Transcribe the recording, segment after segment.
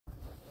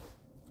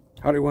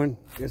Howdy one,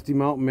 SD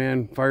Mountain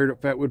Man, fired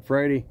up Fatwood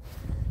Friday.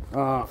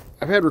 I've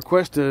had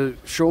requests to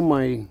show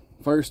my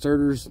fire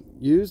starters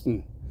used,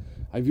 and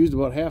I've used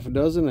about half a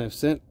dozen. I've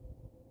sent,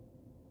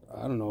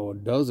 I don't know, a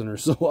dozen or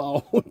so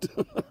out.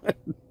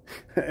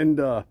 And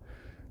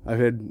I've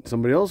had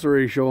somebody else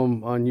already show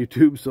them on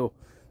YouTube, so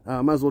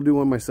I might as well do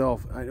one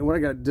myself. What I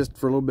got just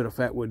for a little bit of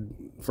Fatwood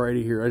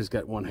Friday here, I just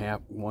got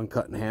one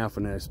cut in half,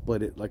 and then I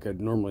split it like I'd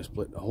normally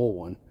split a whole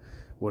one,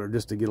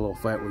 just to get a little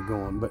Fatwood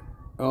going. But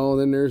oh,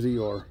 then there's a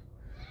Eeyore.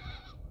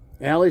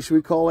 Allie, should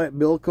we call that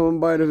Bill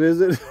coming by to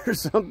visit or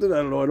something?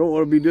 I don't know. I don't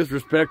want to be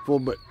disrespectful,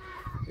 but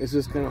it's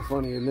just kind of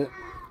funny, isn't it?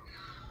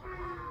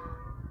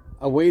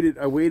 I waited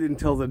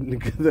until the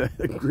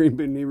green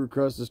bin neighbor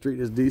across the street,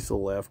 his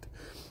diesel left,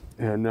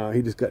 and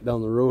he just got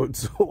down the road,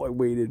 so I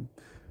waited.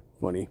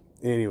 Funny.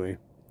 Anyway,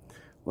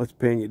 let's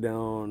pan it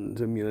down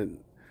to me.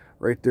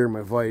 Right there,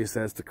 my vise.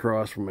 That's the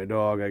cross for my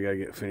dog. I gotta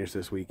get finished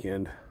this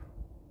weekend.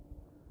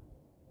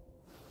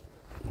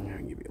 I'm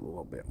gonna give you a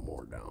little bit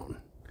more down.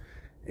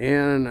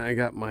 And I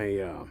got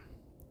my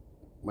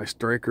my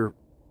striker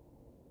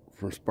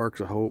from Sparks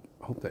of Hope.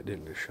 I hope that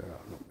didn't just shut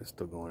out. No, it's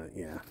still going.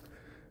 Yeah,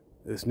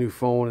 this new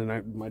phone,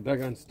 and my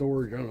doggone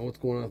storage. I don't know what's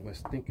going on with my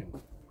stinking.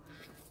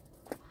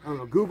 I don't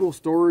know, Google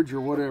storage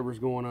or whatever's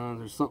going on.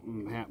 There's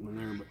something happening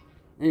there. But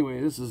anyway,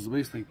 this is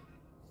basically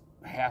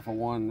half of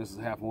one. This is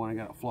half of one. I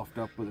got it fluffed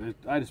up with it.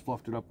 I just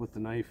fluffed it up with the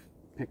knife,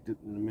 picked it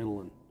in the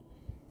middle, and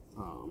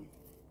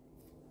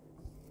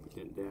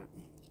did that.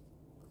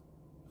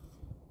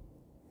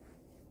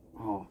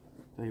 Oh,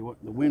 tell you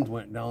what, the winds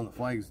went down. The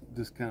flag's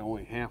just kind of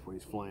only halfway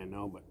flying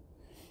now, but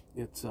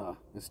it's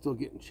still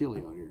getting chilly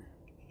out here.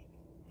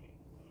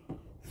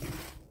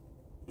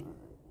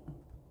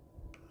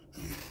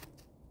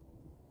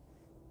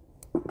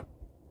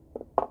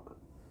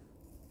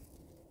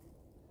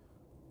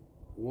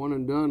 One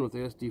and done with the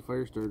SD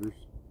fire starters.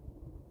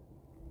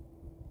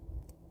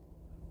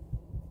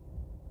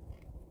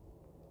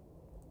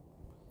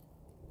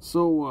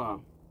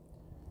 So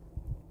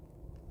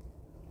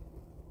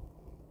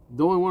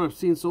the only one I've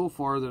seen so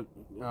far that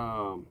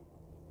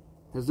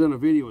has done a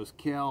video is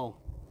Cal's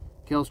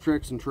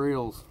Treks and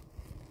Trails,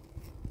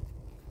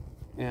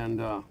 and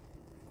I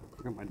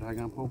forgot my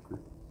doggone poker.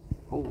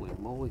 Holy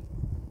moly!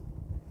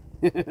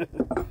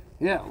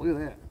 Yeah, look at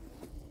that.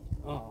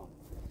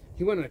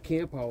 He went on a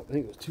camp out. I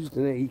think it was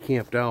Tuesday night. He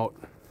camped out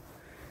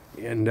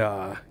and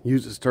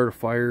used it to start a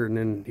fire, and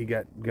then he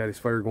got his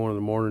fire going in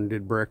the morning and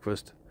did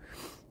breakfast.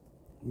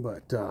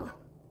 But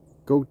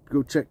go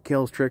check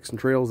Cal's Treks and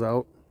Trails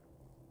out.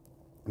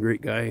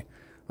 Great guy.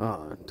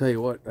 Tell you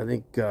what, I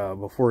think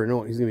before I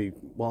know it, he's gonna be,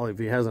 well, if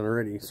he hasn't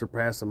already,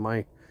 surpassing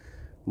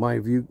my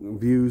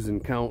views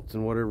and counts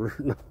and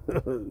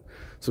whatever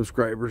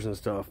subscribers and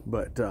stuff.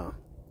 But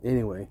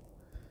anyway,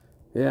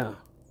 yeah,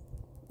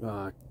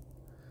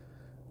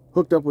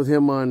 hooked up with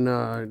him on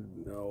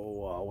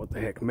what the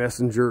heck,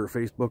 Messenger or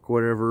Facebook,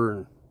 whatever,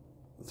 and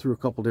through a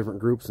couple different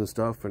groups and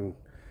stuff, and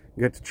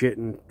got to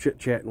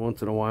chit-chatting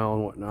once in a while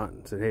and whatnot,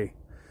 and said, hey,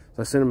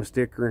 so I sent him a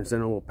sticker and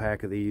sent him a little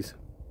pack of these.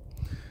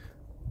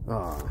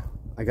 I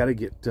gotta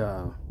get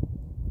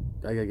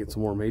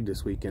some more made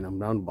this weekend. I'm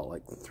down to about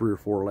like 3 or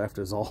 4 left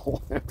is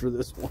all after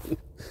this one.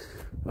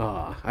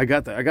 I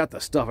got the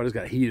stuff. I just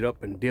gotta heat it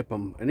up and dip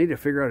them. I need to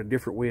figure out a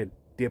different way of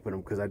dipping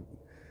them, because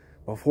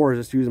before I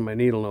was just using my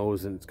needle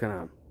nose, and it's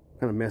kind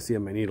of messy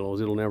on my needle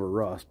nose. It'll never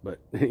rust, but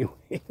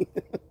anyway.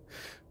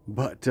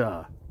 But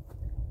I'm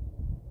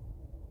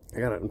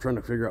trying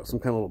to figure out some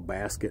kind of little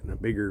basket and a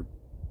bigger,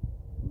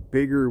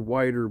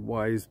 wider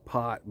wise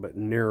pot, but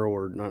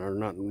narrower,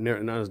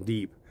 not as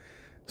deep,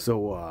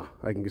 so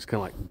I can just kind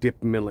of like dip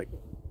them in, like,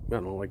 I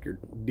don't know, like your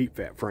deep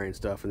fat frying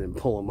stuff, and then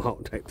pull them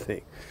out type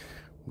thing.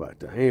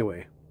 But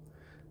anyway,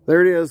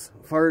 there it is.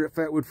 Fired at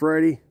Fatwood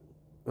Friday.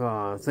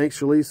 Thanks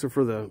Shalisa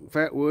for the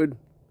Fatwood,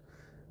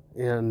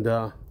 and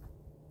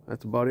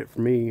that's about it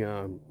for me.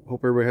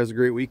 Hope everybody has a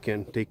great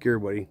weekend. Take care,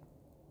 buddy.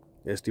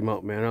 SD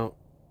Mountain Man out.